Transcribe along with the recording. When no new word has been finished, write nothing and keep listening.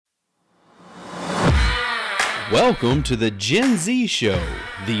Welcome to the Gen Z Show,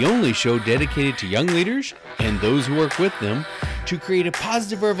 the only show dedicated to young leaders and those who work with them to create a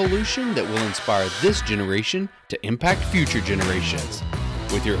positive revolution that will inspire this generation to impact future generations.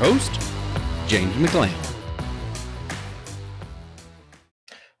 With your host, James McKinney.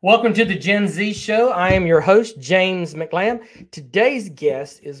 Welcome to the Gen Z Show. I am your host, James McLam. Today's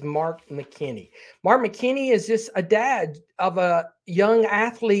guest is Mark McKinney. Mark McKinney is just a dad of a young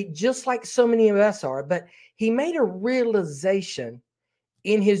athlete, just like so many of us are, but he made a realization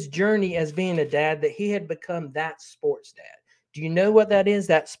in his journey as being a dad that he had become that sports dad. Do you know what that is?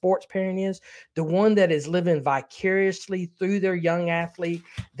 That sports parent is the one that is living vicariously through their young athlete,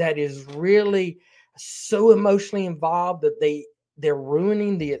 that is really so emotionally involved that they're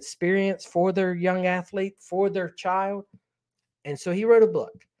ruining the experience for their young athlete, for their child. And so he wrote a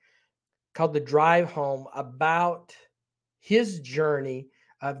book called The Drive Home about his journey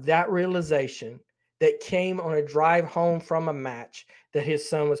of that realization that came on a drive home from a match that his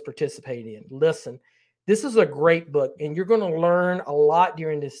son was participating in. Listen, this is a great book, and you're going to learn a lot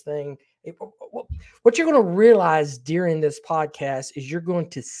during this thing. What you're going to realize during this podcast is you're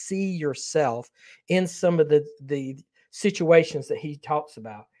going to see yourself in some of the situations that he talks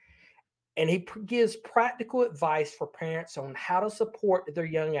about. And he gives practical advice for parents on how to support their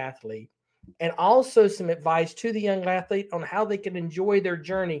young athlete, and also some advice to the young athlete on how they can enjoy their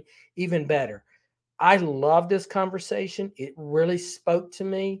journey even better. I love this conversation. It really spoke to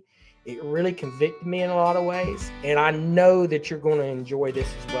me. It really convicted me in a lot of ways. And I know that you're going to enjoy this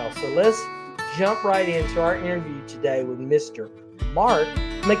as well. So let's jump right into our interview today with Mr. Mark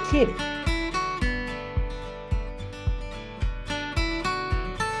McKinney.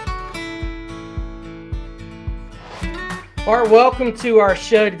 Mark, welcome to our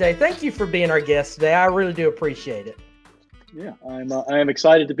show today. Thank you for being our guest today. I really do appreciate it. Yeah, I am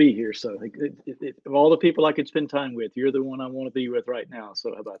excited to be here. So, of all the people I could spend time with, you're the one I want to be with right now.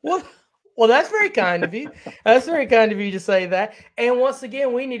 So, how about that? Well, that's very kind of you. That's very kind of you to say that. And once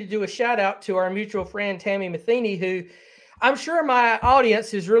again, we need to do a shout out to our mutual friend, Tammy McKinney, who I'm sure my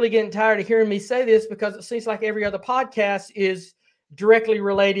audience is really getting tired of hearing me say this, because it seems like every other podcast is directly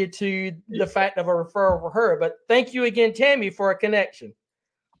related to the fact of a referral for her. But thank you again, Tammy, for a connection.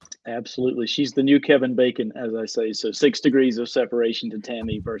 Absolutely. She's the new Kevin Bacon, as I say. So 6 degrees of separation to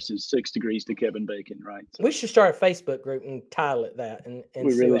Tammy versus 6 degrees to Kevin Bacon, right? So we should start a Facebook group and title it that and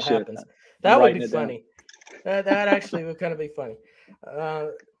we see really what should. happens. That would be funny. That actually would kind of be funny.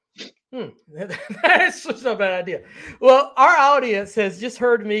 That's just not a bad idea. Well, our audience has just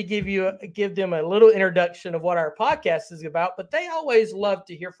heard me give them a little introduction of what our podcast is about, but they always love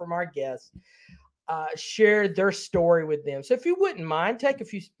to hear from our guests, share their story with them. So if you wouldn't mind, take a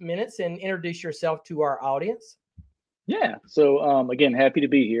few minutes and introduce yourself to our audience. Yeah. So again, happy to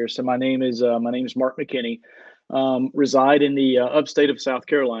be here. So my name is Mark McKinney. Reside in the upstate of South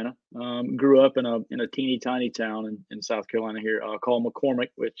Carolina. Grew up in a teeny tiny town in South Carolina here called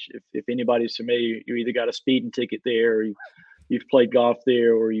McCormick, which if anybody's familiar, you either got a speeding ticket there, or you've played golf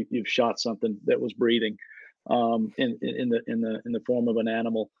there, or you've shot something that was breathing in the form of an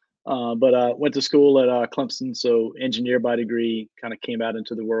animal. But I went to school at Clemson, so engineer by degree. Kind of came out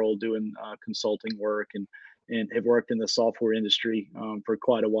into the world doing consulting work and have worked in the software industry for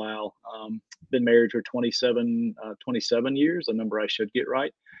quite a while. Been married for 27 years, a number I should get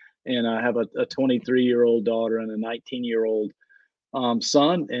right. And I have a 23-year-old daughter and a 19-year-old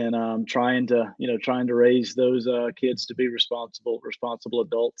son, and I'm trying to raise those kids to be responsible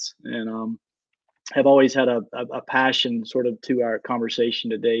adults. And have always had a passion, sort of, to our conversation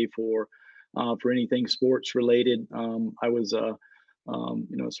today for anything sports related. I was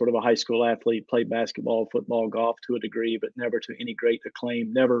sort of a high school athlete, played basketball, football, golf to a degree, but never to any great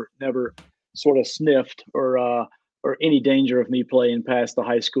acclaim. Never sort of sniffed or any danger of me playing past the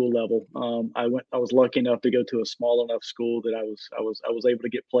high school level. I was lucky enough to go to a small enough school that I was able to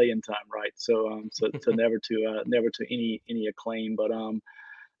get playing time, right? So never to any acclaim, but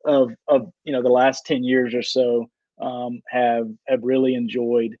of the last 10 years or so, have really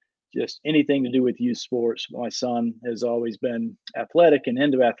enjoyed just anything to do with youth sports. My son has always been athletic and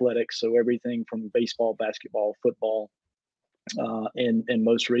into athletics, so everything from baseball, basketball, football, and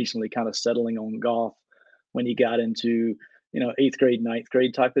most recently kind of settling on golf when he got into 8th grade, 9th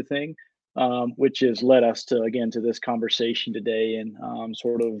grade type of thing, which has led us to this conversation today, and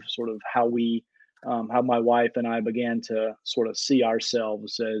sort of how my wife and I began to sort of see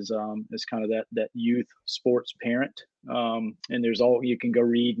ourselves as kind of that youth sports parent. And you can go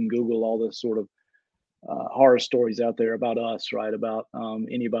read and Google all the sort of horror stories out there about us, right? About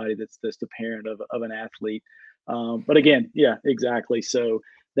anybody that's the parent of an athlete. But again, yeah, exactly. So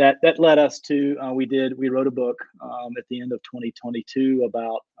that led us to we wrote a book at the end of 2022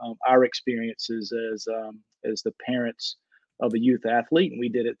 about our experiences as the parents of a youth athlete, and we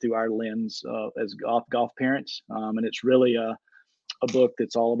did it through our lens as golf parents. And it's really a book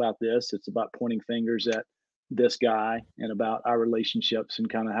that's all about this. It's about pointing fingers at this guy and about our relationships and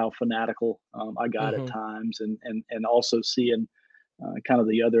kind of how fanatical I got at Mm-hmm. times, and also seeing kind of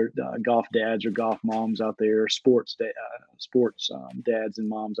the other golf dads or golf moms out there, sports dads and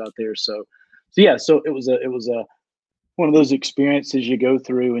moms out there. So yeah, so it was a one of those experiences you go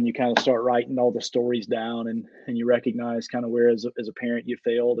through and you kind of start writing all the stories down, and you recognize kind of where as a parent you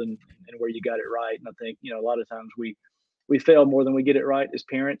failed, and where you got it right. And I think, a lot of times we fail more than we get it right as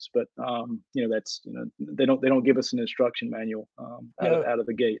parents, but that's, they don't give us an instruction manual No, out of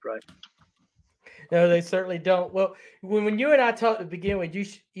the gate, right? no, they certainly don't. Well, when you and I talked to begin with,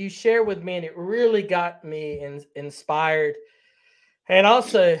 you shared with me, and it really got me inspired, and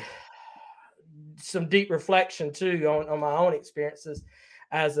also some deep reflection too on my own experiences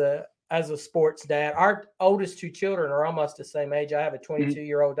as a sports dad. Our oldest two children are almost the same age. I have a Mhm.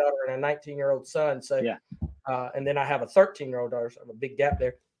 22-year-old daughter and a 19-year-old son. So, Yeah. And then I have a 13-year-old daughter. So I have a big gap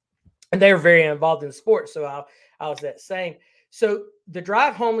there. And they were very involved in sports. So I was that same. So The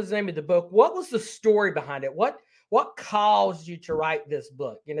Drive Home is the name of the book. What was the story behind it? What caused you to write this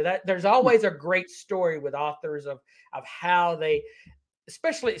book? That there's always a great story with authors of how they,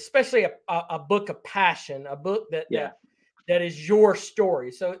 especially a book of passion, a book Yeah. that is your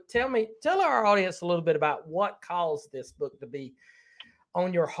story. So tell our audience a little bit about what caused this book to be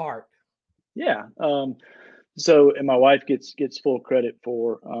on your heart. Yeah. So, and my wife gets full credit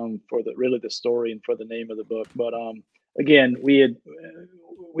for the story and for the name of the book. But again, we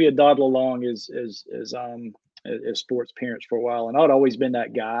had dawdled along as sports parents for a while, and I'd always been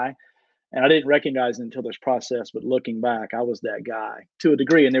that guy, and I didn't recognize it until this process. But looking back, I was that guy to a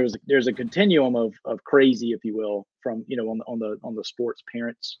degree, and there's a continuum of crazy, if you will, from on the sports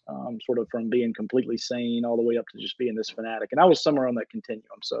parents, sort of from being completely sane all the way up to just being this fanatic, and I was somewhere on that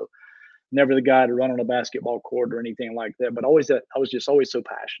continuum. So never the guy to run on a basketball court or anything like that, but always that I was just always so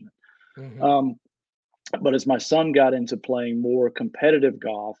passionate. Mm-hmm. Um, but as my son got into playing more competitive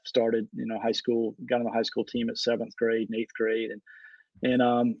golf, started, high school, got on the high school team at seventh grade and eighth grade.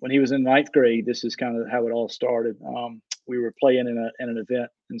 And when he was in ninth grade, this is kind of how it all started. We were playing in an event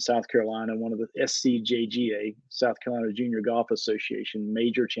in South Carolina, one of the SCJGA, South Carolina Junior Golf Association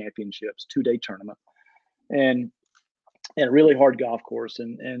major championships, 2-day tournament. And a really hard golf course,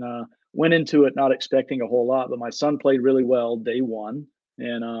 and went into it not expecting a whole lot, but my son played really well day one,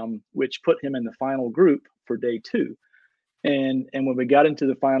 and which put him in the final group for day two. And when we got into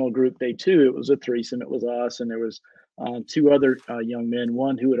the final group day two, it was a threesome. It was us, and there was two other young men,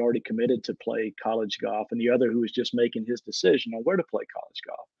 one who had already committed to play college golf, and the other who was just making his decision on where to play college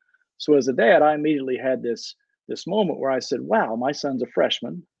golf. So as a dad, I immediately had this moment where I said, wow, my son's a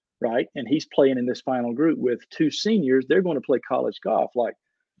freshman, right? And he's playing in this final group with two seniors. They're going to play college golf. Like,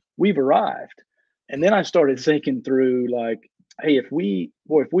 we've arrived. And then I started thinking through, like, hey, if we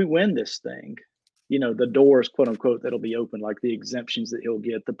win this thing, the doors, quote unquote, that'll be open, like the exemptions that he'll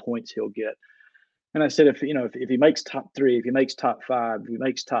get, the points he'll get. And I said, if he makes top three, if he makes top five, if he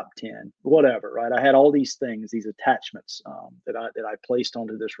makes top 10, whatever, right? I had all these things, these attachments that I placed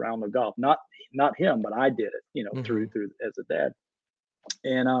onto this round of golf. Not him, but I did it, Mm-hmm. through as a dad.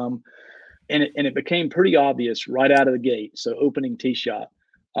 And it became pretty obvious right out of the gate. So opening tee shot,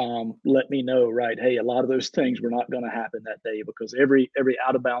 let me know, right? Hey, a lot of those things were not going to happen that day, because every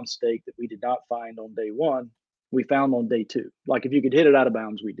out of bounds stake that we did not find on day one, we found on day two. Like, if you could hit it out of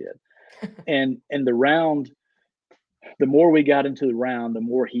bounds, we did. And the round, the more we got into the round, the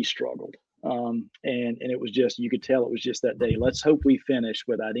more he struggled. And it was just, you could tell it was just that day. Let's hope we finish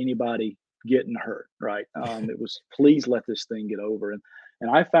without anybody getting hurt, right? It was, please let this thing get over. And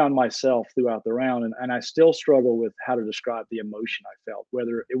I found myself throughout the round, and I still struggle with how to describe the emotion I felt,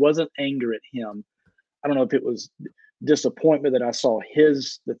 whether it wasn't anger at him. I don't know if it was disappointment that I saw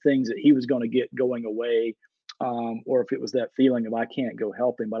the things that he was going to get going away, or if it was that feeling of I can't go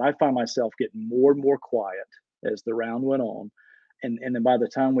help him. But I found myself getting more and more quiet as the round went on. And then by the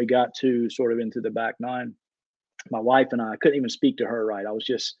time we got to sort of into the back nine, my wife and I couldn't even speak to her right. I was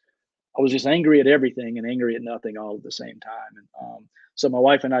just angry at everything and angry at nothing all at the same time. And so my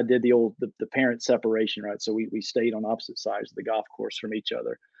wife and I did the parent separation, right? So we stayed on opposite sides of the golf course from each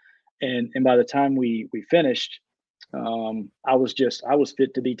other. And by the time we finished, I was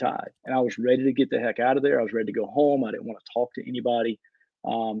fit to be tied, and I was ready to get the heck out of there. I was ready to go home. I didn't want to talk to anybody.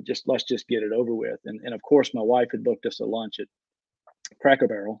 Let's just get it over with. And of course, my wife had booked us a lunch at Cracker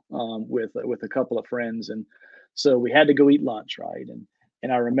Barrel with a couple of friends, and so we had to go eat lunch, right?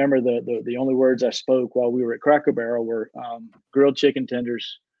 And I remember the only words I spoke while we were at Cracker Barrel were grilled chicken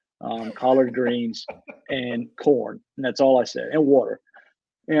tenders, collard greens, and corn. And that's all I said, and water.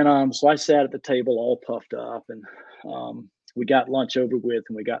 And so I sat at the table all puffed up, and we got lunch over with,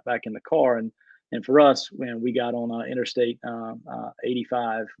 and we got back in the car. And for us, when we got on Interstate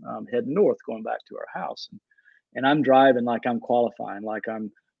 85, heading north, going back to our house, and I'm driving like I'm qualifying, like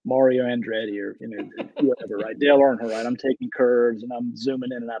I'm Mario Andretti or whoever, right? Dale Earnhardt, right? I'm taking curves and I'm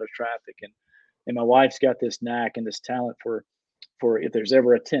zooming in and out of traffic, and my wife's got this knack and this talent for if there's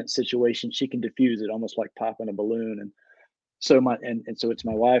ever a tense situation, she can diffuse it almost like popping a balloon. And so so it's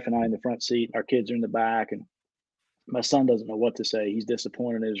my wife and I in the front seat, our kids are in the back, and my son doesn't know what to say. He's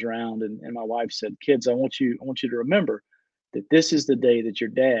disappointed in his round, and my wife said, "Kids, I want you to remember that this is the day that your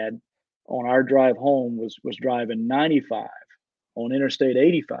dad, on our drive home, was driving 95 on Interstate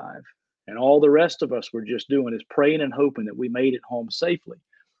 85, and all the rest of us were just doing is praying and hoping that we made it home safely."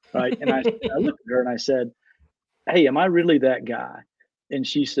 Right? And I looked at her and I said, "Hey, am I really that guy?" And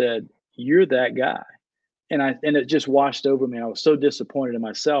she said, "You're that guy." And it just washed over me. I was so disappointed in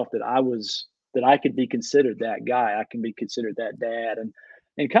myself that I could be considered that guy. I can be considered that dad.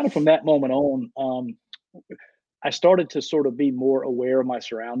 And kind of from that moment on, I started to sort of be more aware of my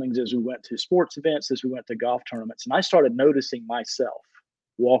surroundings as we went to sports events, as we went to golf tournaments. And I started noticing myself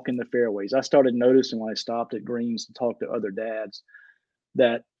walking the fairways. I started noticing when I stopped at greens to talk to other dads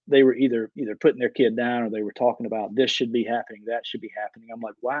that they were either putting their kid down, or they were talking about this should be happening, that should be happening. I'm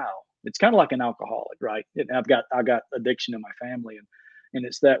like, wow, it's kind of like an alcoholic, right? And I got addiction in my family, and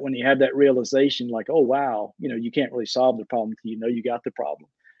it's that when you have that realization, like, oh wow, you can't really solve the problem until you know you got the problem.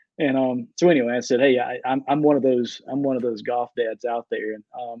 And so anyway, I said, hey, I'm one of those golf dads out there, and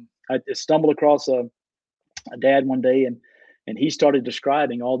I stumbled across a dad one day, and he started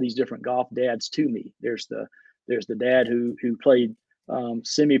describing all these different golf dads to me. There's the dad who played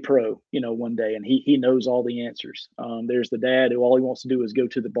semi-pro, one day, and he knows all the answers. There's the dad who all he wants to do is go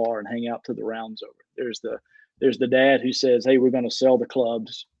to the bar and hang out till the round's over. There's the dad who says, hey, we're going to sell the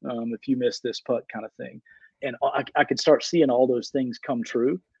clubs if you miss this putt, kind of thing. And I could start seeing all those things come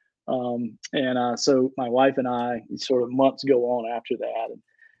true. So my wife and I, sort of months go on after that,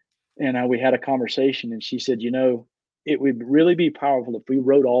 and we had a conversation, and she said, it would really be powerful if we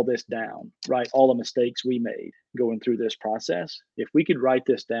wrote all this down, right? All the mistakes we made going through this process. If we could write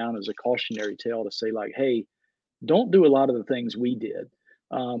this down as a cautionary tale to say, like, hey, don't do a lot of the things we did.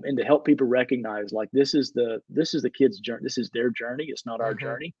 And to help people recognize, like, this is the kid's journey. This is their journey. It's not our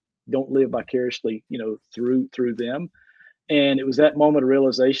journey. Don't live vicariously, through them. And it was that moment of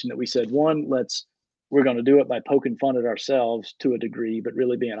realization that we said, one, we're going to do it by poking fun at ourselves to a degree, but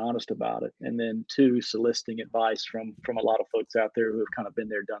really being honest about it. And then two, soliciting advice from a lot of folks out there who have kind of been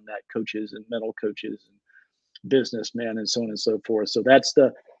there, done that, coaches and mental coaches and businessmen and so on and so forth. So that's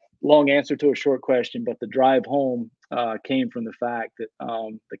the long answer to a short question. But the drive home came from the fact that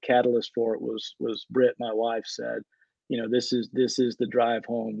the catalyst for it was Britt, my wife, said, this is the drive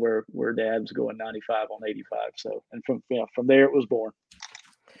home where Dad's going 95 on 85. So, and from there it was born.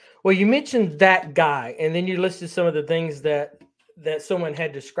 Well, you mentioned that guy, and then you listed some of the things that someone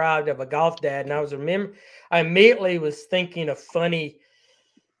had described of a golf dad, and I immediately was thinking of funny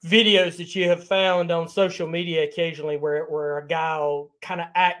videos that you have found on social media occasionally, where a guy will kind of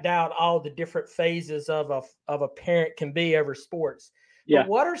act out all the different phases of a parent can be over sports. Yeah. But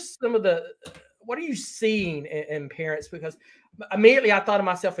what are you seeing in parents? Because immediately I thought of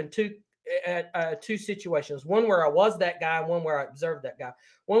myself in two situations. One where I was that guy, and one where I observed that guy.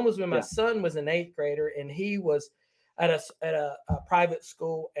 One was when my son was an 8th grader, and he was at a private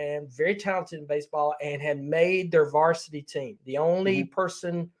school and very talented in baseball, and had made their varsity team. The only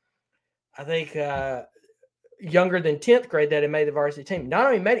person, I think, younger than 10th grade that had made the varsity team. Not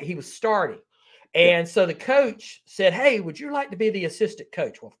only made it, he was starting. And so the coach said, hey, would you like to be the assistant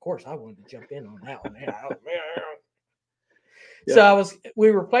coach? Well, of course, I wanted to jump in on that one. So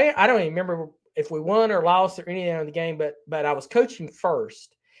we were playing. I don't even remember if we won or lost or anything on the game, but I was coaching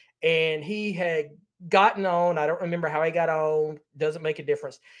first, and he had gotten on. I don't remember how he got on. Doesn't make a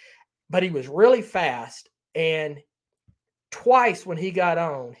difference. But he was really fast, and twice when he got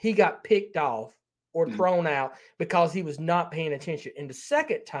on, he got picked off or thrown out because he was not paying attention. And the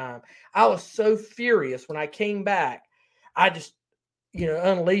second time, I was so furious when I came back, I just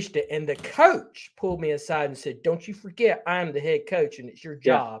unleashed it. And the coach pulled me aside and said, don't you forget, I'm the head coach and it's your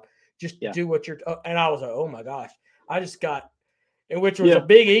job. Just do what you're. And I was like, oh my gosh, I just got, which was a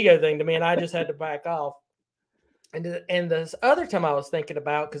big ego thing to me. And I just had to back off. And this other time I was thinking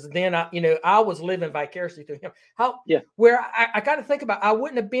about, because then I was living vicariously through him. Yeah. Where I got to think about, I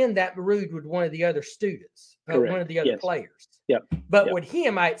wouldn't have been that rude with one of the other students, Correct. one of the other Yes. players. Yep. But Yep. with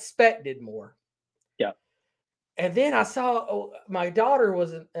him, I expected more. Yeah. And then I saw my daughter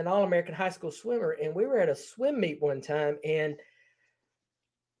was an All-American high school swimmer, and we were at a swim meet one time. And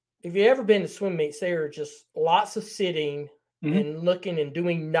if you've ever been to swim meets, there are just lots of sitting and looking and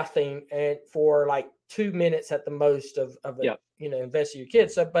doing nothing, and for like 2 minutes at the most of Yeah. invest in your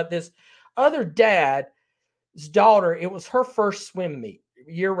kids. So, but this other dad's daughter, it was her first swim meet,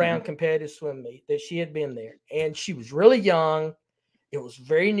 year-round competitive swim meet that she had been there, and she was really young. It was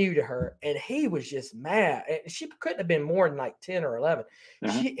very new to her, and he was just mad. And she couldn't have been more than like 10 or 11.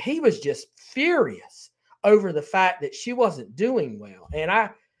 He was just furious over the fact that she wasn't doing well. And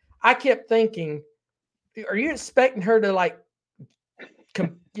I kept thinking, are you expecting her to like,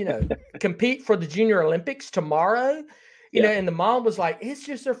 compete for the Junior Olympics tomorrow? You know, and the mom was like, it's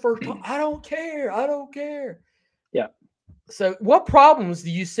just her first time. I don't care. I don't care. Yeah. So what problems do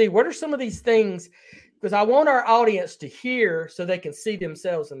you see? What are some of these things? Because I want our audience to hear so they can see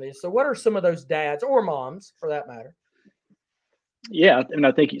themselves in this. So what are some of those dads or moms, for that matter? Yeah, and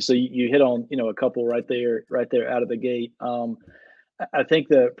I think so. You hit on a couple right there out of the gate. I think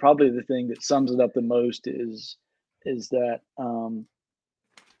that probably the thing that sums it up the most is that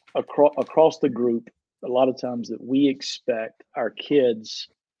across the group, a lot of times that we expect our kids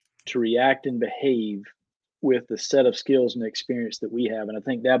to react and behave with the set of skills and experience that we have. And I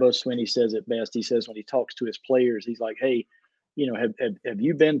think Dabo Swinney says it best. He says when he talks to his players, he's like, hey, have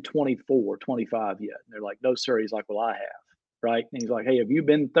you been 24, 25 yet? And they're like, no, sir. He's like, well, I have. Right. And he's like, hey, have you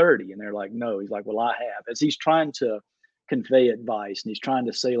been 30? And they're like, no. He's like, well, I have. As he's trying to convey advice and he's trying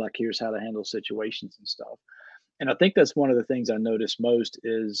to say, like, here's how to handle situations and stuff. And I think that's one of the things I noticed most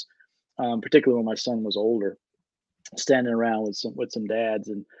is, particularly when my son was older, standing around with some dads,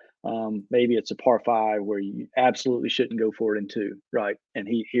 and maybe it's a par five where you absolutely shouldn't go for it in two, right? And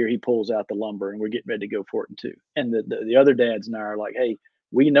he pulls out the lumber, and we're getting ready to go for it in two. And the other dads and I are like, hey,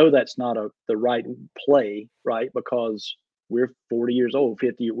 we know that's not the right play, right? Because we're 40 years old,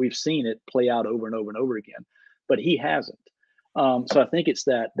 50. We've seen it play out over and over and over again, but he hasn't. So I think it's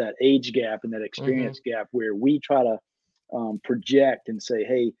that age gap and that experience gap where we try to project and say,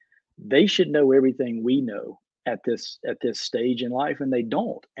 hey, they should know everything we know at this stage in life, and they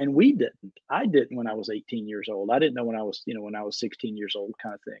don't. And we didn't. I didn't when I was 18 years old. I didn't know when I was 16 years old,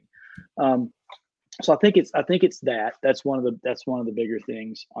 kind of thing. So I think it's that's one of the bigger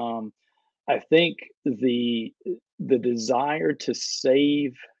things. I think the desire to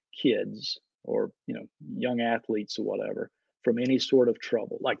save kids or young athletes or whatever from any sort of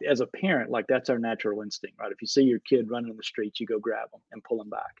trouble, like as a parent, like that's our natural instinct, right? If you see your kid running in the streets, you go grab them and pull them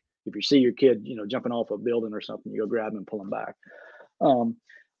back. If you see your kid, jumping off a building or something, you go grab them and pull them back.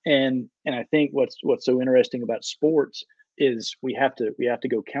 And I think what's so interesting about sports is we have to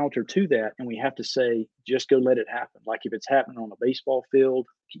go counter to that, and we have to say, just go let it happen. Like if it's happening on a baseball field,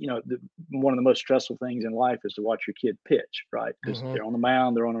 one of the most stressful things in life is to watch your kid pitch, right? Because they're on the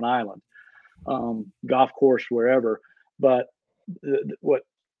mound, they're on an island, golf course, wherever. But what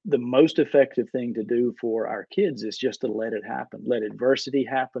the most effective thing to do for our kids is just to let it happen, let adversity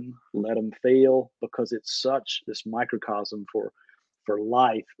happen, let them fail, because it's such this microcosm for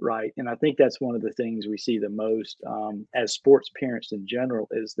life, right? And I think that's one of the things we see the most as sports parents in general,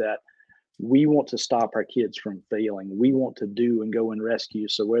 is that we want to stop our kids from failing. We want to do and go and rescue.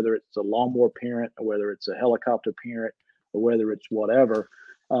 So whether it's a lawnmower parent, or whether it's a helicopter parent, or whether it's whatever,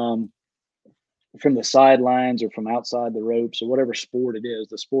 from the sidelines or from outside the ropes or whatever sport it is,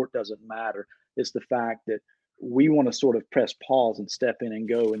 the sport doesn't matter. It's the fact that we want to sort of press pause and step in and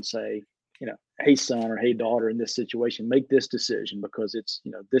go and say, hey, son or hey, daughter, in this situation, make this decision because it's,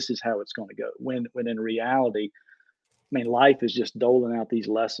 this is how it's going to go. When in reality, I mean, life is just doling out these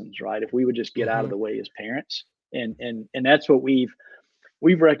lessons, right? If we would just get out of the way as parents, and that's what we've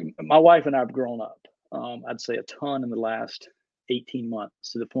my wife and I have grown up, I'd say a ton in the last 18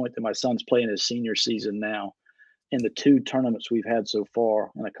 months, to the point that my son's playing his senior season now. In the 2 tournaments we've had so far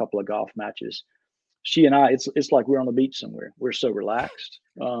and a couple of golf matches, she and I, it's like we're on the beach somewhere. We're so relaxed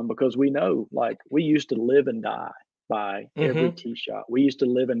because we know, like, we used to live and die by every tee shot. We used to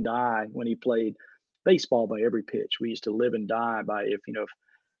live and die when he played baseball by every pitch. We used to live and die by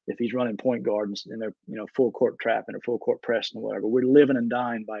if he's running point guard and they're full court trapping or full court pressing or whatever. We're living and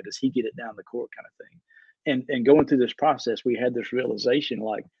dying by, does he get it down the court, kind of thing. And going through this process, we had this realization,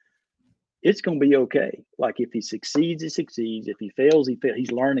 like, it's going to be okay. Like if he succeeds, he succeeds. If he fails, he fails.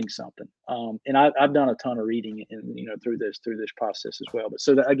 He's learning something. And I've done a ton of reading, and through this process as well. But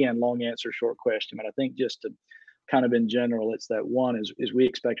so that, again, long answer, short question. But I think just to kind of in general, it's that one is we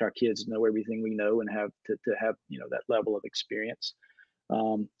expect our kids to know everything we know and have to have, that level of experience.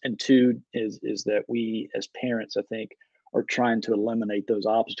 And two is that we as parents, I think, are trying to eliminate those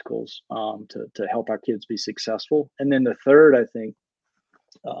obstacles to help our kids be successful. And then the third, I think,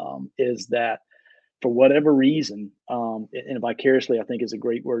 is that for whatever reason, and vicariously, I think is a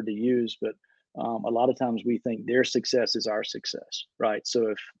great word to use, but a lot of times we think their success is our success, right? So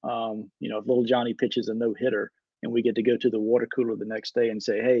if little Johnny pitches a no hitter and we get to go to the water cooler the next day and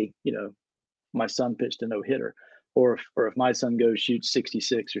say, hey, my son pitched a no hitter, or if my son goes shoot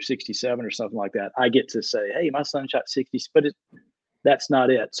 66 or 67 or something like that, I get to say, hey, my son shot 60, but that's not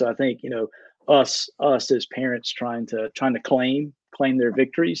it. So I think us as parents trying to claim their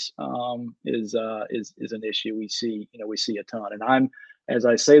victories is an issue we see a ton. And as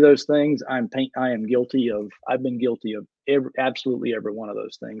I say those things, I've been guilty of absolutely every one of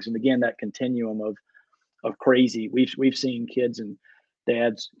those things. And again, that continuum of crazy, we've seen kids and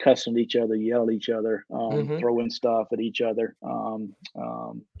dads cussing at each other, yell at each other, throwing stuff at each other, and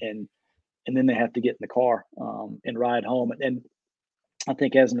then they have to get in the car and ride home. And I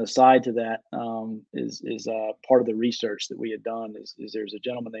think as an aside to that, is part of the research that we had done is there's a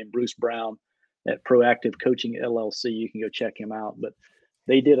gentleman named Bruce Brown at Proactive Coaching LLC. You can go check him out. But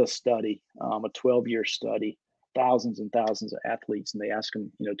they did a study, a 12-year study, thousands and thousands of athletes, and they asked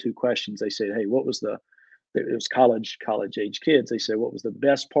them, two questions. They said, hey, it was college age kids. They said, what was the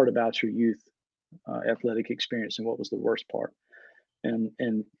best part about your youth athletic experience, and what was the worst part? And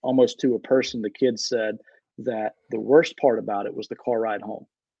almost to a person, the kids said that the worst part about it was the car ride home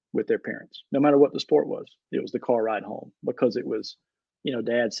with their parents. No matter what the sport was, it was the car ride home, because it was,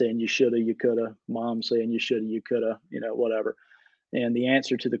 dad saying you shoulda, you coulda, mom saying you shoulda, you coulda, whatever. And the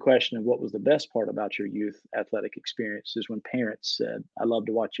answer to the question of what was the best part about your youth athletic experience is when parents said, I love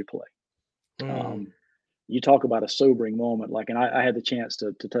to watch you play. You talk about a sobering moment. And I had the chance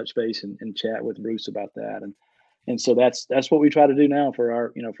to touch base and chat with Bruce about that. And so that's what we try to do now for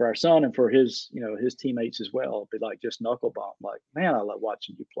our son and for his teammates as well. Be like, just knuckle bump, like, man, I love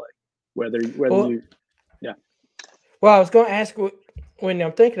watching you play. Yeah. Well, I was going to ask, when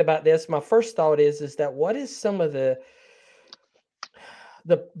I'm thinking about this, my first thought is that what is some of the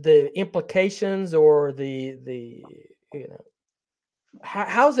implications, or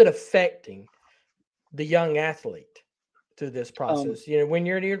how's it affecting the young athlete through this process? When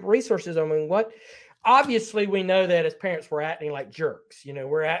you're in your resources, obviously we know that as parents we're acting like jerks.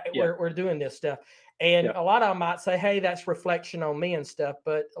 We're doing this stuff, and a lot of them might say, hey, that's reflection on me and stuff.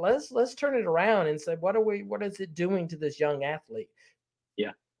 But let's turn it around and say, what is it doing to this young athlete?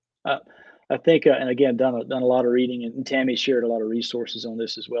 Yeah. I think, and again, done a lot of reading, and Tammy shared a lot of resources on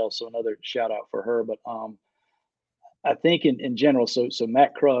this as well. So another shout out for her. But I think in general, so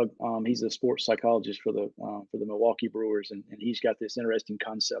Matt Krug, he's a sports psychologist for the Milwaukee Brewers, and he's got this interesting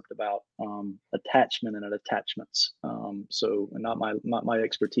concept about attachment and attachments. So not my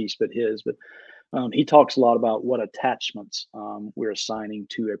expertise, but his. But he talks a lot about what attachments we're assigning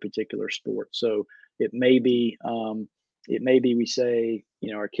to a particular sport. So it may be we say,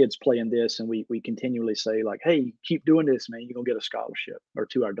 our kids playing this, and we continually say, like, hey, keep doing this, man, you're gonna get a scholarship. Or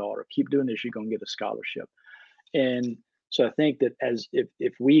to our daughter, keep doing this, you're gonna get a scholarship. And so I think that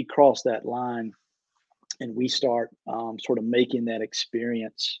if we cross that line and we start sort of making that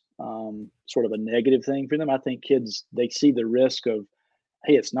experience sort of a negative thing for them, I think kids, they see the risk of,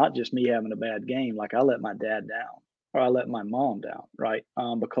 hey, it's not just me having a bad game. Like, I let my dad down, or I let my mom down, right?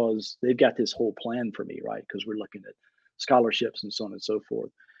 Because they've got this whole plan for me, right? Because we're looking at scholarships and so on and so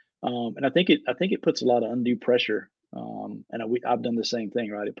forth. And I think it puts a lot of undue pressure. I've done the same thing,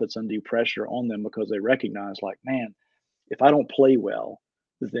 right? It puts undue pressure on them because they recognize, like, man, if I don't play well,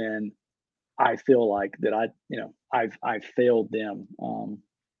 then I feel like that I've failed them.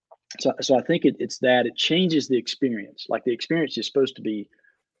 So I think it's that it changes the experience. Like, the experience is supposed to be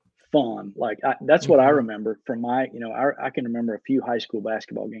fun. Like, that's what I remember from my, I can remember a few high school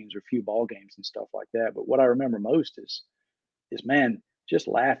basketball games or a few ball games and stuff like that. But what I remember most is man, just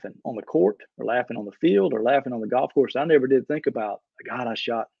laughing on the court, or laughing on the field, or laughing on the golf course. I never did think about, God, I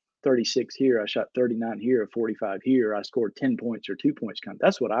shot 36 here, I shot 39 here, or 45 here, I scored 10 points or 2 points.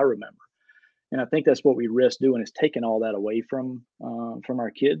 That's what I remember. And I think that's what we risk doing, is taking all that away from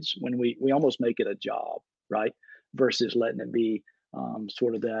our kids when we almost make it a job, right? Versus letting it be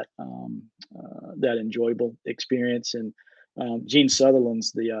sort of that enjoyable experience. And Jean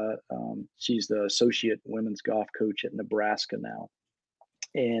Sutherland's she's the associate women's golf coach at Nebraska now.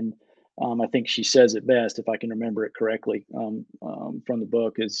 And I think she says it best, if I can remember it correctly, from the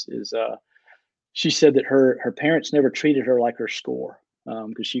book, is she said that her parents never treated her like her score,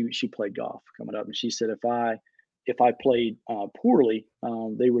 because she played golf coming up, and she said, if I if I played poorly,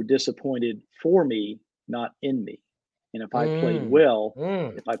 they were disappointed for me, not in me. And if I played Mm, well,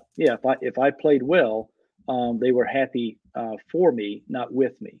 mm, if I played well, they were happy for me, not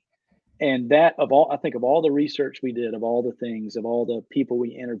with me. And that of all, I think of all the research we did, of all the things, of all the people we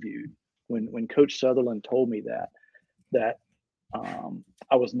interviewed, when Coach Sutherland told me that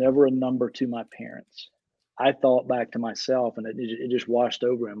I was never a number to my parents, I thought back to myself, and it just washed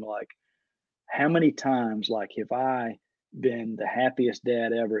over him like, how many times, like, have I been the happiest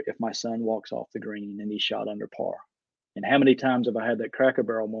dad ever if my son walks off the green and he's shot under par? And how many times have I had that Cracker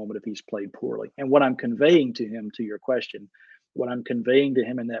Barrel moment if he's played poorly? And what I'm conveying to him, to your question, what I'm conveying to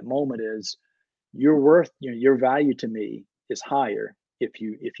him in that moment is your worth, your value to me is higher if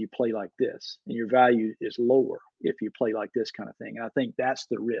you play like this, and your value is lower if you play like this kind of thing. And I think that's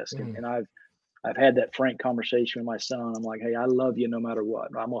the risk. And, mm. and I've had that frank conversation with my son. I'm like, hey, I love you no matter what.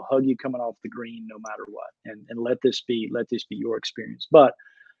 I'm gonna hug you coming off the green no matter what. And let this be your experience. But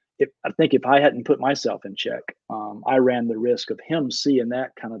I think if I hadn't put myself in check, I ran the risk of him seeing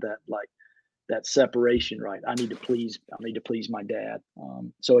that kind of that like that separation, right? I need to please my dad.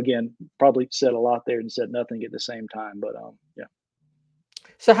 So again, probably said a lot there and said nothing at the same time. But yeah.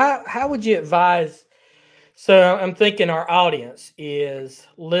 So how would you advise? So I'm thinking our audience is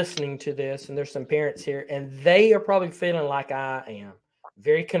listening to this, and there's some parents here, and they are probably feeling like I am,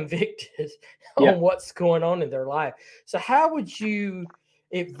 very convicted Yeah. on what's going on in their life. So how would you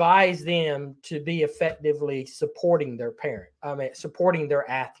advise them to be effectively supporting their parent? I mean, supporting their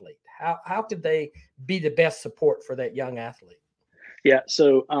athlete. How could they be the best support for that young athlete? Yeah.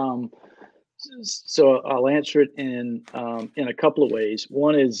 So I'll answer it in a couple of ways.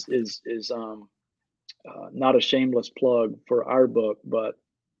 One is not a shameless plug for our book, but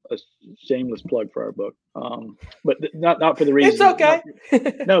a shameless plug for our book. Not for the It's reason, okay.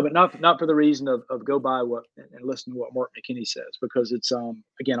 no, but not for the reason of go by what and listen to what Mark McKinney says, because it's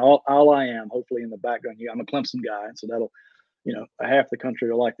again all I am hopefully in the background here. I'm a Clemson guy, and so that'll half the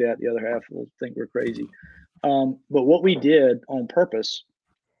country will like that, the other half will think we're crazy. But what we did on purpose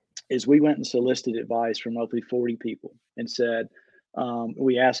is we went and solicited advice from roughly 40 people and said,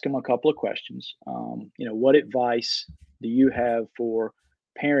 we asked them a couple of questions. What advice do you have for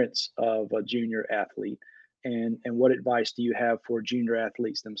parents of a junior athlete? And what advice do you have for junior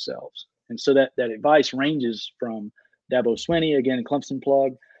athletes themselves? And so that advice ranges from Dabo Swinney, again, Clemson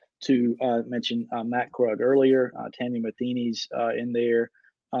plug, to mention Matt Krug earlier, Tammy Matheny's in there.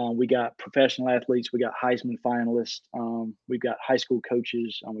 We got professional athletes. We got Heisman finalists. We've got high school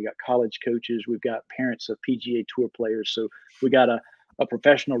coaches. We got college coaches. We've got parents of PGA Tour players. So we got a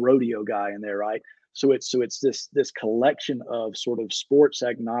professional rodeo guy in there, right? So it's this collection of sort of sports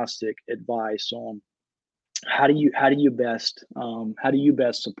agnostic advice on how do you best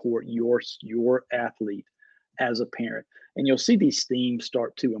support your athlete as a parent. And you'll see these themes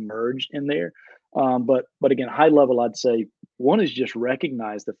start to emerge in there. But again, high level, I'd say one is just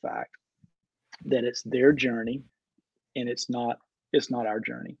recognize the fact that it's their journey and it's not our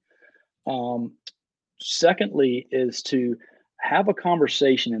journey. Secondly is to have a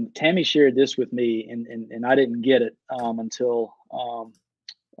conversation, and Tammy shared this with me, and I didn't get it until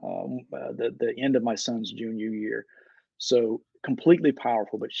the end of my son's junior year. So completely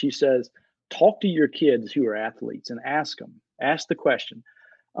powerful. But she says, talk to your kids who are athletes and ask the question,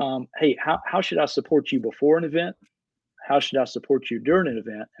 hey, how should I support you before an event? How should I support you during an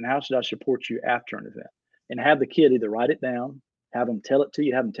event? And how should I support you after an event? And have the kid either write it down, have them tell it to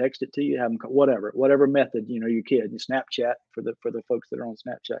you, have them text it to you, have them whatever method, your kid, Snapchat for the folks that are on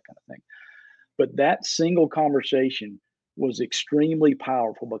Snapchat kind of thing. But that single conversation was extremely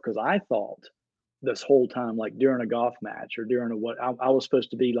powerful, because I thought this whole time, like during a golf match or during I was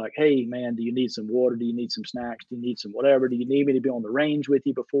supposed to be like, hey man, do you need some water? Do you need some snacks? Do you need some whatever? Do you need me to be on the range with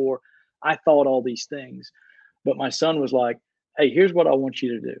you before? I thought all these things, but my son was like, hey, here's what I want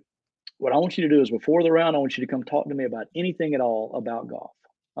you to do. What I want you to do is before the round, I want you to come talk to me about anything at all about golf.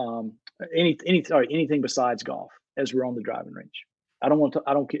 Anything besides golf as we're on the driving range. I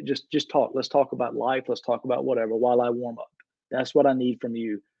don't care. Just talk. Let's talk about life. Let's talk about whatever while I warm up. That's what I need from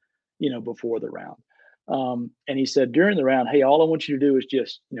you, before the round. And he said during the round, hey, all I want you to do is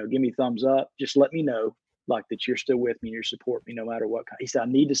just, give me thumbs up. Just let me know like that you're still with me and you support me no matter what. He said, I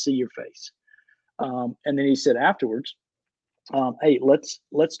need to see your face. And then he said afterwards, hey,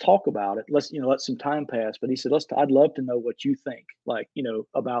 let's talk about it. Let's, let some time pass. But he said, I'd love to know what you think, like,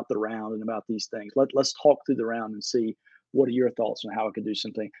 about the round and about these things. Let's talk through the round and see what are your thoughts on how I could do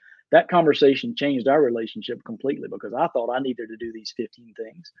something. that conversation changed our relationship completely because I thought I needed to do these 15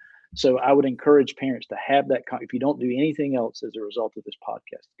 things. So I would encourage parents to have that. If you don't do anything else as a result of this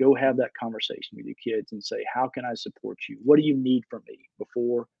podcast, go have that conversation with your kids and say, how can I support you? What do you need from me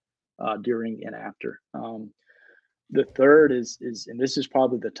before, during, and after? The third is, and this is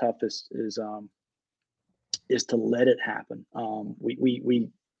probably the toughest, is to let it happen.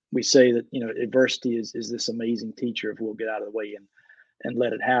 We say that, adversity is this amazing teacher if we'll get out of the way and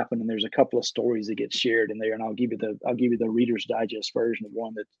let it happen. And there's a couple of stories that get shared in there, and I'll give you the Reader's Digest version of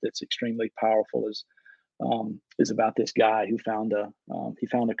one that's extremely powerful. Is about this guy who found a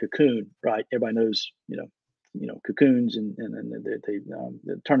cocoon. Right, everybody knows cocoons, and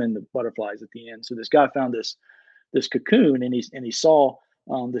they turn into butterflies at the end. So this guy found this cocoon, and he saw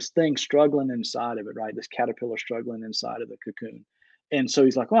this thing struggling inside of it, right? This caterpillar struggling inside of the cocoon. And so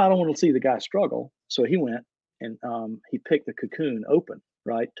he's like, well, I don't want to see the guy struggle. So he went and he picked the cocoon open,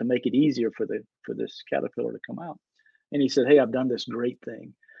 right, to make it easier for this caterpillar to come out. And he said, hey, I've done this great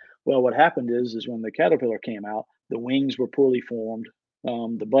thing. Well, what happened is when the caterpillar came out, the wings were poorly formed.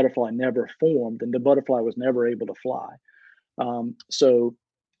 The butterfly never formed, and the butterfly was never able to fly. So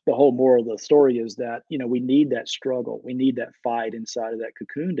the whole moral of the story is that, we need that struggle. We need that fight inside of that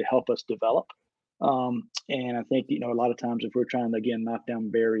cocoon to help us develop. And I think, a lot of times if we're trying to, again, knock down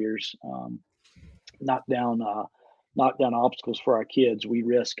barriers, knock down obstacles for our kids, we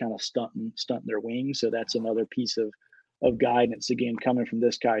risk kind of stunting their wings. So that's another piece of guidance, again, coming from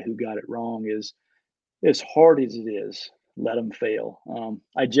this guy who got it wrong, is as hard as it is, let them fail.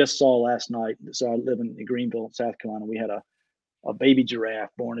 I just saw last night, so I live in Greenville, South Carolina. We had a baby giraffe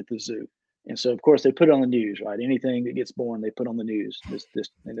born at the zoo. And so, of course, they put it on the news, right? Anything that gets born, they put on the news. There's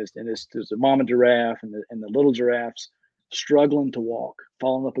a mama giraffe and the little giraffes struggling to walk,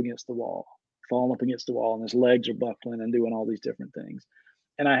 falling up against the wall, and his legs are buckling and doing all these different things.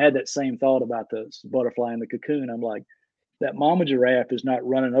 And I had that same thought about the butterfly in the cocoon. I'm like, that mama giraffe is not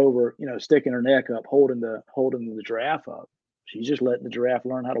running over, sticking her neck up, holding the giraffe up. She's just letting the giraffe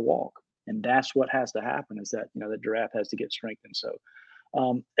learn how to walk. And that's what has to happen, is that, the giraffe has to get strengthened. So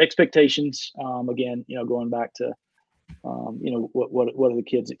expectations, again, going back to, what do the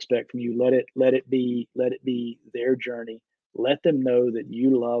kids expect from you? Let it be their journey. Let them know that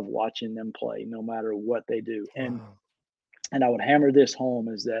you love watching them play, no matter what they do. And I would hammer this home,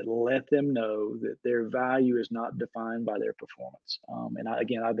 is that let them know that their value is not defined by their performance.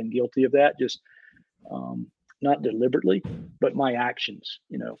 I've been guilty of that, just not deliberately, but my actions,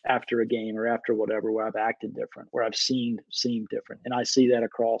 after a game or after whatever, where I've acted different, where I've seemed different. And I see that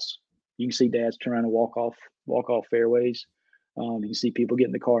across. You can see dads trying to walk off fairways. You can see people get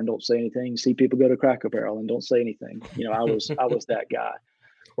in the car and don't say anything. You see people go to Cracker Barrel and don't say anything. I was that guy.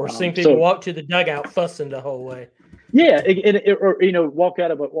 Or seeing people walk to the dugout fussing the whole way. Yeah, or walk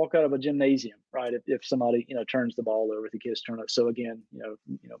out of a gymnasium, right? If somebody turns the ball over, the kids turn up. So again,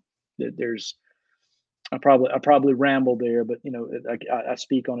 there's I probably ramble there, but I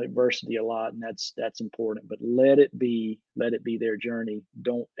speak on adversity a lot, and that's important. But let it be their journey.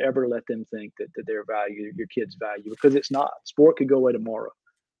 Don't ever let them think that their value, your kids' value, because it's not. Sport could go away tomorrow,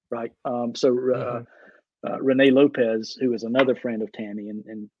 right? Renee Lopez, who is another friend of Tammy,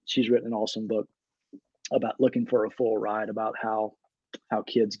 and she's written an awesome book about looking for a full ride, about how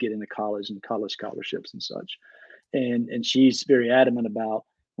kids get into college and college scholarships and such. And she's very adamant about,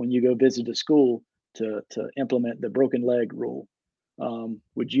 when you go visit a school, to implement the broken leg rule.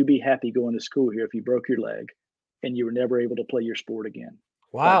 Would you be happy going to school here if you broke your leg and you were never able to play your sport again?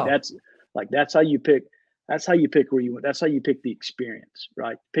 Wow. That's how you pick. That's how you pick where you went. That's how you pick the experience,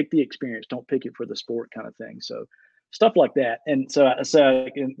 right? Pick the experience. Don't pick it for the sport kind of thing. So stuff like that. And so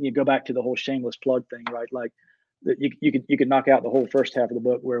you go back to the whole shameless plug thing, right? Like you could knock out the whole first half of the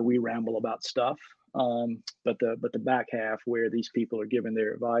book where we ramble about stuff. But the back half, where these people are giving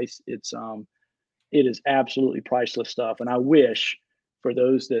their advice, it is absolutely priceless stuff. And I wish, for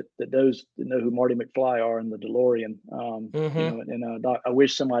those that know who Marty McFly are in the DeLorean, I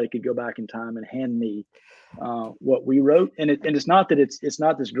wish somebody could go back in time and hand me what we wrote. And it's not that it's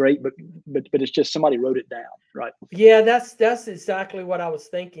not this great, but it's just somebody wrote it down, right? Yeah, that's exactly what I was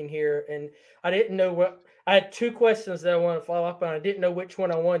thinking here. And I didn't know I had two questions that I want to follow up on. I didn't know which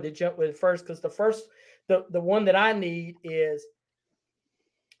one I wanted to jump with first, because the one that I need is,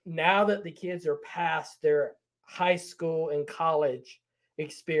 now that the kids are past their high school and college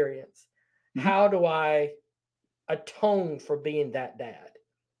experience, how do I atone for being that dad?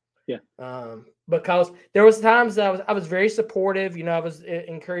 Yeah. Because there was times that I was very supportive, I was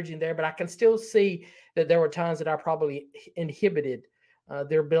encouraging there, but I can still see that there were times that I probably inhibited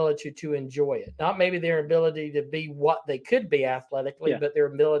their ability to enjoy it. Not maybe their ability to be what they could be athletically, but their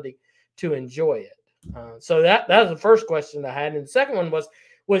ability to enjoy it. So that was the first question I had, and the second one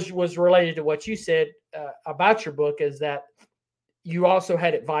was related to what you said about your book, is that you also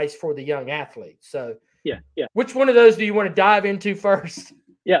had advice for the young athletes. So yeah. which one of those do you want to dive into first?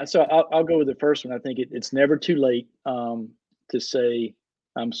 Yeah, so I'll go with the first one. I think it's never too late to say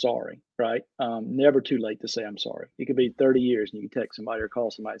I'm sorry, right? Never too late to say I'm sorry. It could be 30 years and you can text somebody or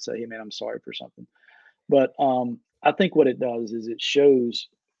call somebody and say, hey man, I'm sorry for something. But I think what it does is it shows,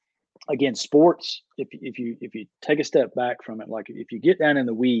 again, sports, if you take a step back from it, like if you get down in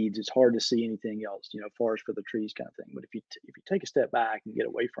the weeds, it's hard to see anything else, forest for the trees kind of thing. But if you take a step back and get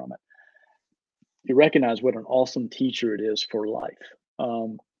away from it, you recognize what an awesome teacher it is for life.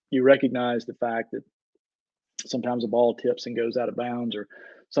 You recognize the fact that sometimes a ball tips and goes out of bounds, or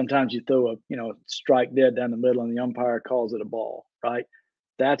sometimes you throw a strike dead down the middle and the umpire calls it a ball, right?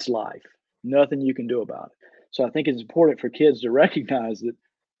 That's life. Nothing you can do about it. So I think it's important for kids to recognize that,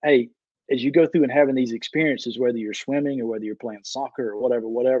 hey, as you go through and having these experiences, whether you're swimming or whether you're playing soccer or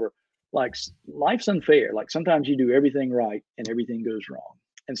whatever, like life's unfair. Like sometimes you do everything right and everything goes wrong.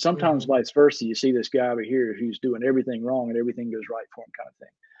 And sometimes vice versa, you see this guy over here who's doing everything wrong and everything goes right for him, kind of thing.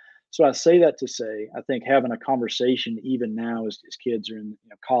 So I say that to say, I think having a conversation even now as kids are in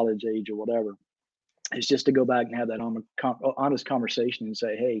college age or whatever, is just to go back and have that honest conversation and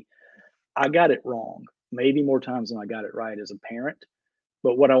say, hey, I got it wrong, maybe more times than I got it right as a parent.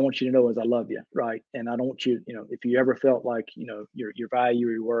 But what I want you to know is I love you, right? And I don't want you, if you ever felt like, your value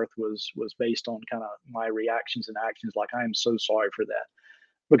or your worth was based on kind of my reactions and actions, like I am so sorry for that.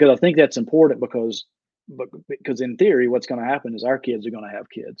 Because I think that's important because in theory, what's going to happen is our kids are going to have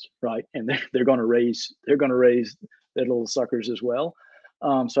kids, right? And they're going to raise their little suckers as well.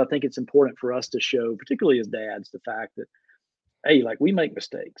 So I think it's important for us to show, particularly as dads, the fact that, hey, like we make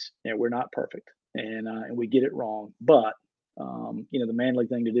mistakes and we're not perfect and we get it wrong, but the manly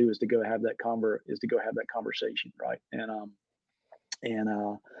thing to do is to go have that conversation, right? And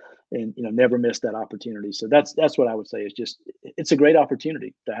never miss that opportunity. So that's what I would say is just, it's a great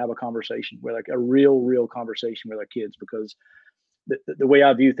opportunity to have a conversation with, like, a real conversation with our kids, because the way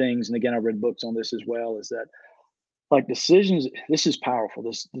I view things, and again, I've read books on this as well, is that, like, decisions, this is powerful.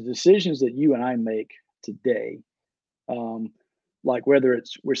 The decisions that you and I make today, like whether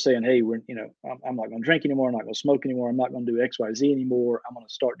it's we're saying, hey, I'm not going to drink anymore, I'm not going to smoke anymore, I'm not going to do X, Y, Z anymore, I'm going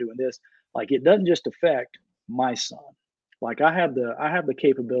to start doing this. Like, it doesn't just affect my son. Like I have the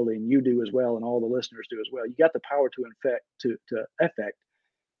capability, and you do as well, and all the listeners do as well. You got the power to affect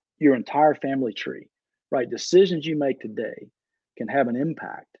your entire family tree, right? Decisions you make today can have an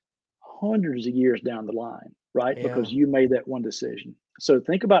impact hundreds of years down the line, right? Yeah. Because you made that one decision. So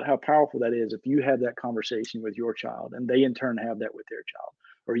think about how powerful that is if you have that conversation with your child, and they in turn have that with their child,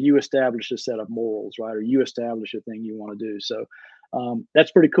 or you establish a set of morals, right? Or you establish a thing you want to do. So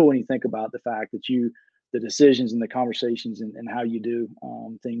that's pretty cool when you think about the fact that the decisions and the conversations and how you do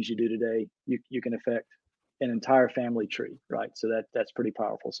things you do today, you can affect an entire family tree, right? So that's pretty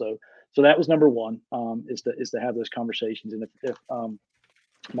powerful. So that was number one, is to have those conversations. And if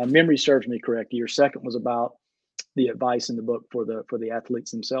my memory serves me correct, your second was about the advice in the book for the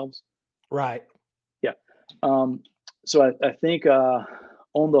athletes themselves. Right. Yeah. So I think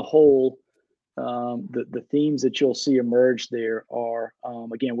on the whole, the themes that you'll see emerge there are,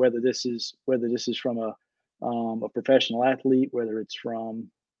 again, whether this is from a professional athlete, whether it's from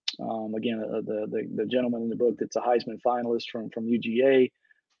again the gentleman in the book that's a Heisman finalist from UGA,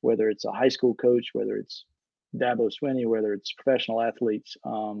 whether it's a high school coach, whether it's Dabo Swinney, whether it's professional athletes,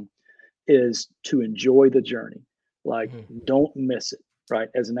 is to enjoy the journey. Like, don't miss it. Right.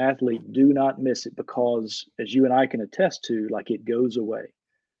 As an athlete, do not miss it, because as you and I can attest to, like, it goes away.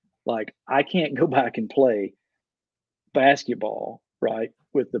 Like, I can't go back and play basketball, right,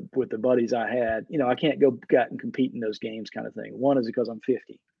 with the buddies I had. I can't go back and compete in those games, kind of thing. One is because I'm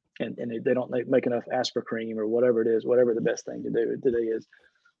 50 and they don't make enough Aspartame or whatever it is, whatever the best thing to do today is.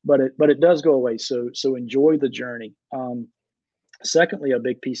 But it does go away. So enjoy the journey. Secondly, a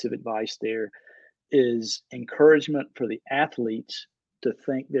big piece of advice there is encouragement for the athletes to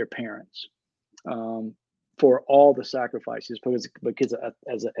thank their parents for all the sacrifices, because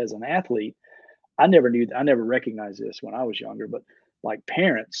as an athlete, I never recognized this when I was younger, but like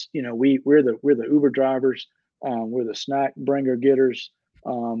parents, we're the Uber drivers, we're the snack bringer getters,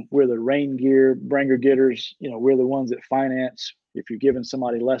 we're the rain gear bringer getters, we're the ones that finance if you're giving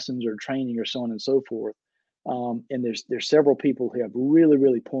somebody lessons or training or so on and so forth. And there's several people who have really,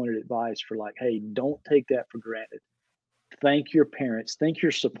 really pointed advice for, like, hey, don't take that for granted. thank your parents, thank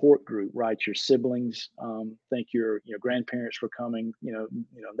your support group, right? Your siblings, thank your grandparents for coming,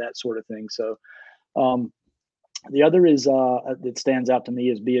 that sort of thing. So um, the other is that stands out to me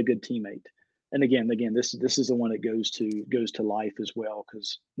is be a good teammate. And again, this is the one that goes to life as well,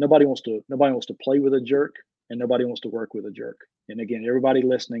 because nobody wants to play with a jerk, and nobody wants to work with a jerk. And again, everybody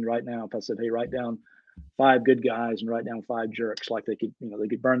listening right now, if I said, hey, write down 5 good guys and write down 5 jerks, like they could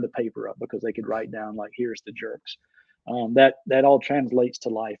burn the paper up, because they could write down, like, here's the jerks. That all translates to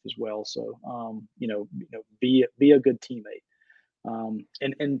life as well. So be a good teammate,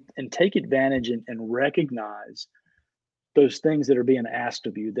 and take advantage and recognize those things that are being asked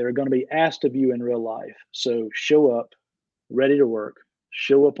of you, that are going to be asked of you in real life. So show up ready to work,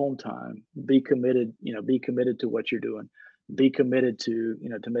 show up on time, be committed to what you're doing, be committed to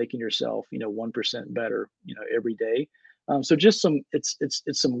making yourself 1% better every day. So just it's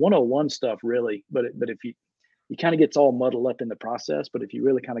some 101 stuff, really, but if you kind of gets all muddled up in the process, but if you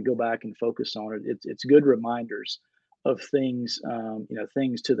really kind of go back and focus on it, it's good reminders of things,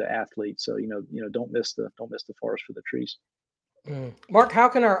 things to the athlete. So don't miss the forest for the trees. Mark, how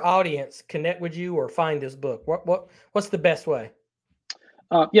can our audience connect with you or find this book? What's the best way?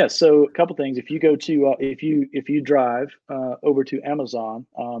 Yeah, so a couple things. If you go to if you drive over to Amazon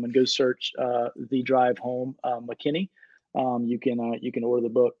and go search The Drive Home, McKinney, you can order the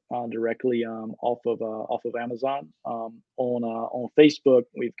book directly off of Amazon. On Facebook,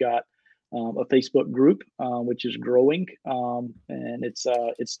 we've got a Facebook group which is growing, and it's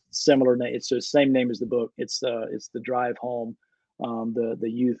similar name. It's the same name as the book. It's The Drive Home. The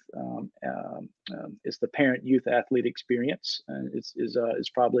youth, it's the parent youth athlete experience, and is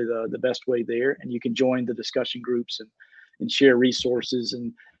probably the best way there. And you can join the discussion groups and share resources.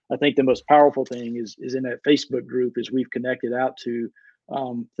 And I think the most powerful thing is in that Facebook group is we've connected out to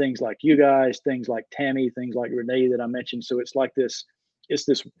things like you guys, things like Tammy, things like Renee that I mentioned. So it's like this. I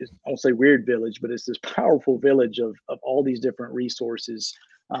won't say weird village, but it's this powerful village of all these different resources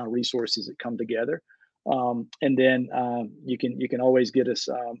that come together. And then you can always get us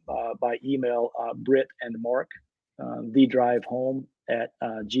by email, Britt and Mark, thedrivehome at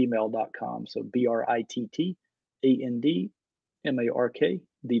gmail.com. So BRITTANDMARK,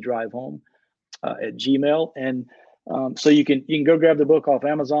 thedrivehome at Gmail. And so you can go grab the book off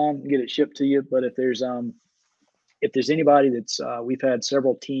Amazon and get it shipped to you. But if there's anybody that's we've had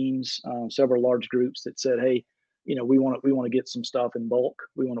several teams, several large groups that said, hey, we want to get some stuff in bulk.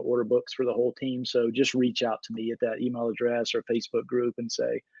 We want to order books for the whole team. So just reach out to me at that email address or Facebook group and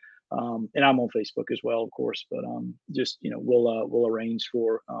say, and I'm on Facebook as well, of course, but just we'll arrange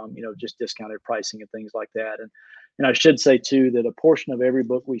for just discounted pricing and things like that. And I should say too that a portion of every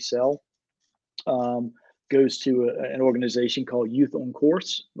book we sell goes to an organization called Youth on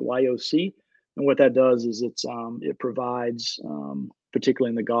Course, the YOC. And what that does is it provides,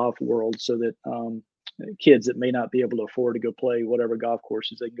 particularly in the golf world, so that kids that may not be able to afford to go play whatever golf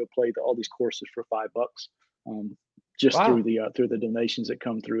courses, they can go play all these courses for $5, just Wow. through the donations that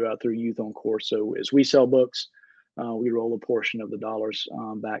come through Youth on Course. So as we sell books, we roll a portion of the dollars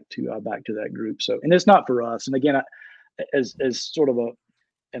back to that group. So, and it's not for us. And again, as sort of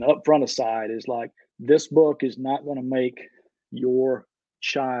an upfront aside, is like, this book is not going to make your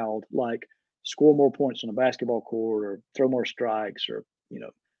child like score more points on a basketball court or throw more strikes, or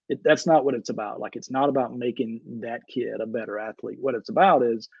that's not what it's about. Like, it's not about making that kid a better athlete. What it's about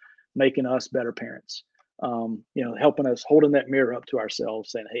is making us better parents. Helping us, holding that mirror up to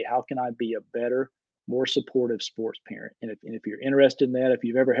ourselves, saying, hey, how can I be a better, more supportive sports parent? And if you're interested in that, if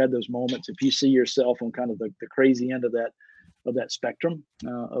you've ever had those moments, if you see yourself on kind of the crazy end of that spectrum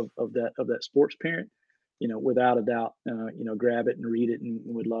of that sports parent, without a doubt, grab it and read it, and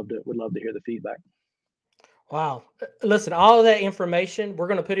would love to hear the feedback. Wow. Listen, all of that information we're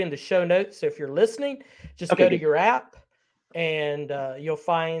going to put in the show notes. So if you're listening, just go to your app and you'll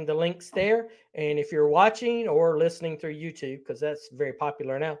find the links there. And if you're watching or listening through YouTube, because that's very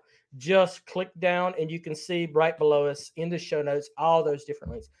popular now, just click down and you can see right below us in the show notes all those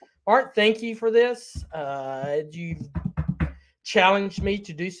different links. Art, thank you for this. You've challenged me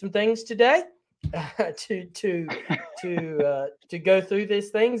to do some things today. To go through these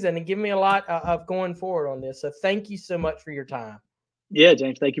things and give me a lot of going forward on this. So thank you so much for your time. Yeah,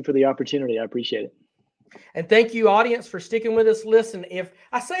 James, thank you for the opportunity. I appreciate it. And thank you, audience, for sticking with us. Listen, if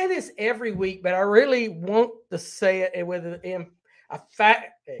I say this every week, but I really want to say it with a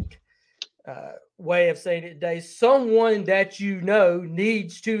emphatic way of saying it today, someone that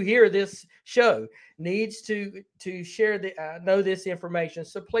needs to hear this show, needs to share know this information.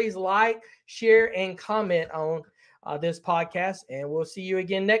 So please like, share, and comment on this podcast, and we'll see you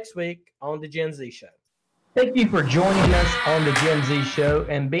again next week on the Gen Z Show. Thank you for joining us on the Gen Z Show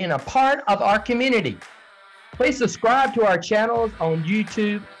and being a part of our community. Please subscribe to our channels on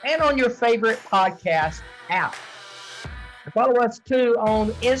YouTube and on your favorite podcast app. And follow us too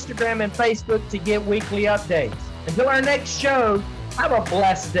on Instagram and Facebook to get weekly updates. Until our next show, have a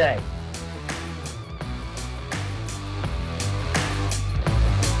blessed day.